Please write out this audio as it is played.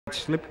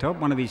Slip Top,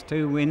 one of his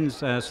 2 wins,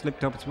 Slip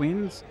Top's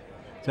wins.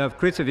 So if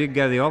Chris, if you could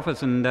go to the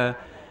office and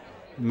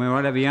we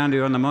might have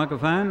Yandu on the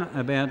microphone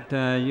about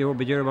your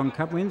Bedgerabong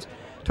Cup wins.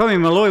 Tommy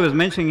Malloy was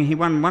mentioning he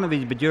won one of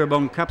his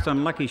Bedgerabong Cups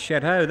on Lucky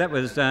Chateau. That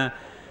was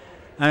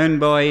owned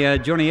by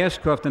Johnny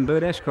Ashcroft and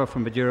Bert Ashcroft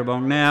from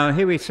Bedgerabong. Now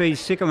here we see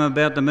Sikum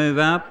about to move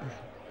up.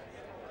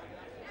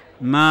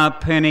 Ma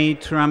Penny,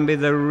 Trumby,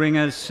 the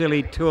Ringer,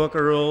 Silly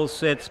Talker, all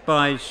set.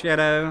 Spy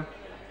Shadow,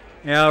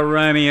 Our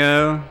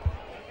Romeo.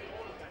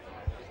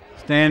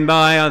 Stand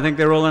by, I think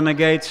they're all in the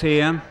gates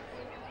here.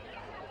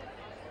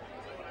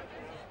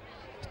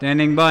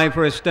 Standing by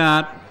for a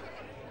start.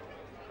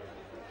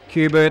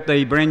 Qbert,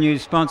 the brand new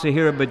sponsor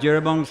here at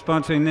Bedgerabong,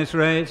 sponsoring this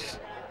race.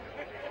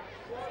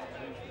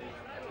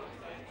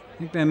 I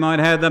think they might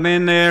have them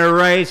in there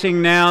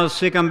racing now.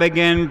 Sikum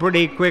began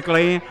pretty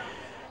quickly.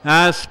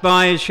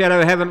 Spy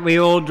Shadow, haven't we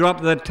all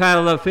dropped the tail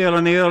of the field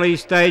in the early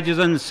stages,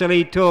 and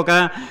Silly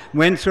Talker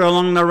went through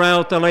along the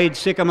rails to lead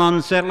Sikum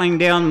on, settling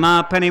down.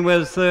 Ma Penny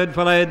was third,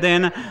 followed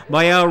then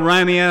by Our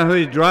Romeo,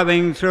 who's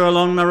driving through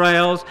along the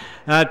rails.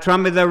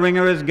 Trumby the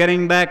Ringer is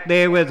getting back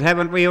there with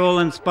Haven't We All,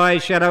 and Spy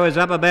Shadow is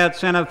up about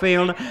centre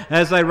field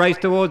as they race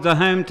towards the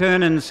home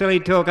turn, and Silly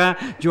Talker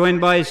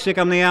joined by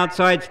Sikum the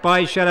outside,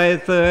 Spy Shadow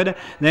third.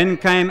 Then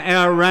came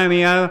Our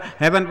Romeo.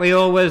 Haven't We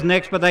All was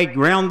next, but they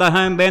ground the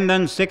home bend,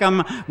 and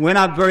Sikum went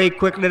up very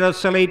quickly to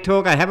Silly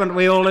Talker. Haven't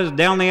We All is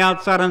down the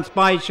outside, and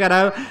Spy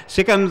Shadow.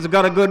 Sikum's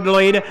got a good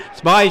lead.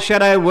 Spy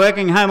Shadow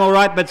working home all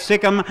right, but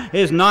Sikum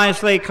is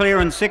nicely clear,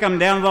 and Sikum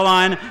down the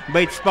line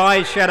beats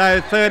Spy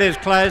Shadow. Third is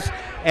close.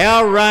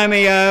 Our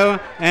Romeo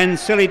and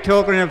Silly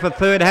Talker in for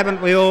third.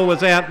 Haven't We All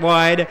was out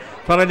wide,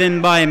 followed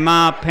in by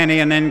Ma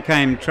Penny, and then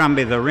came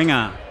Trumby the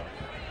Ringer.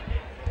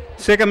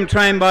 Sikum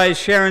trained by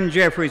Sharon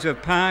Jeffries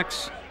of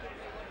Parks,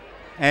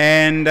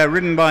 and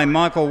ridden by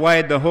Michael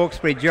Wade, the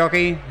Hawkesbury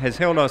jockey, has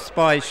held off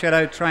Spy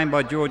Shadow, trained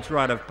by George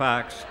Wright of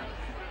Parks.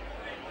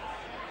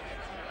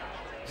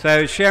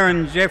 So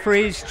Sharon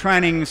Jeffries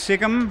training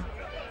Sikum,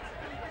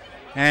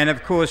 and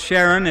of course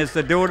Sharon is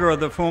the daughter of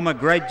the former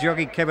great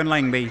jockey Kevin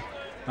Langby.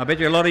 I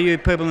bet you a lot of you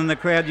people in the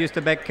crowd used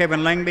to back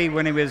Kevin Langby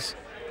when he was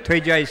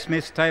TJ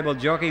Smith's table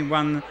jockey,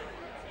 won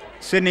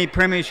Sydney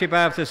Premiership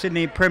after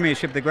Sydney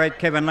Premiership, the great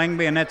Kevin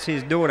Langby, and that's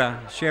his daughter,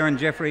 Sharon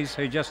Jeffries,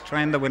 who just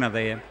trained the winner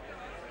there.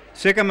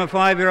 Sikum, a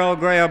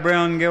 5-year-old grey or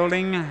brown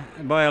gelding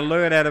by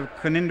Alert out of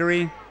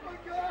Conindri,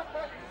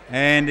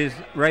 and is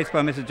raced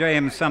by Mr.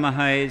 J.M.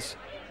 Summerhays,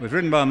 was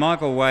ridden by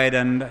Michael Wade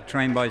and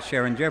trained by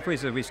Sharon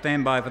Jeffries, as we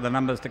stand by for the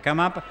numbers to come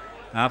up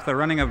after the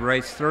running of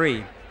race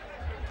 3.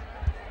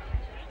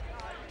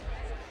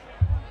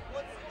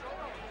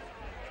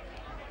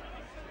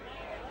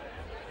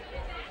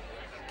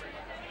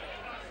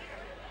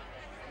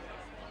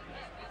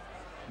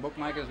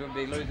 Bookmakers would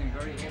be losing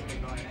very heavily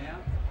by now.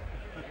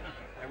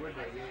 They would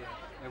be, yeah.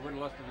 They would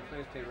have lost in the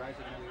first 2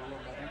 races, nearly all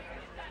of them, I think.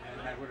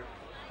 And they would have,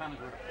 tons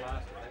would have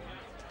blasted that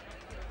one.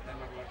 They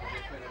look like a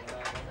bit better than the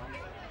other ones.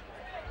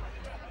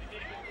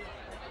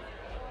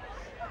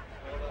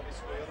 Well, they'll be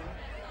squealing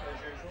as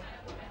usual.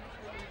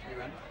 You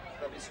won?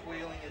 They'll be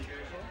squealing as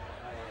usual.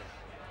 Oh, yeah.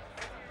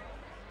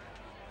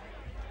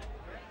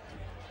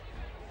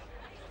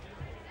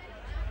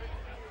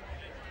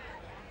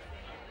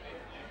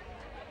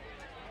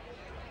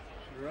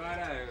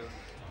 Righto.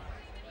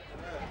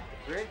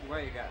 Greg,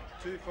 where you go?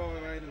 2,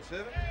 5, 8 and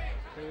 7.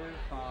 2,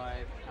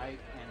 5, 8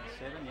 and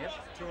 7, yep.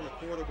 2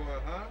 1/4 by a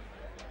half.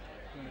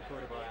 2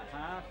 1/4 by a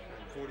half.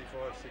 And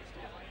 45, 60.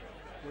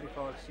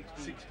 45,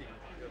 60. 60.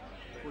 Yep.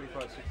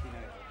 45, 60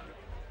 now.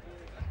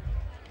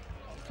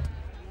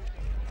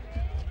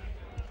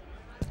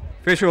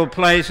 Official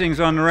placings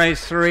on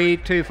race 3,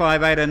 2,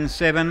 5, 8 and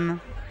 7.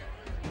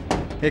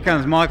 Here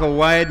comes Michael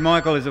Wade.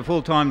 Michael is a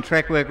full-time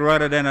track work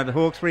rider down at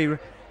Hawkesbury.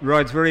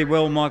 Rides very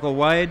well, Michael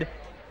Wade.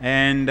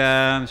 And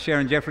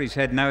Sharon Jeffries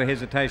had no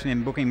hesitation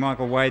in booking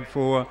Michael Wade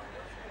for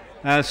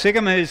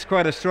Sikum, who's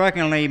quite a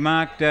strikingly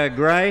marked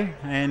grey,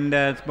 and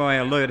it's by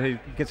Alert, who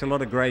gets a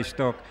lot of grey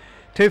stock.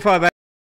 258.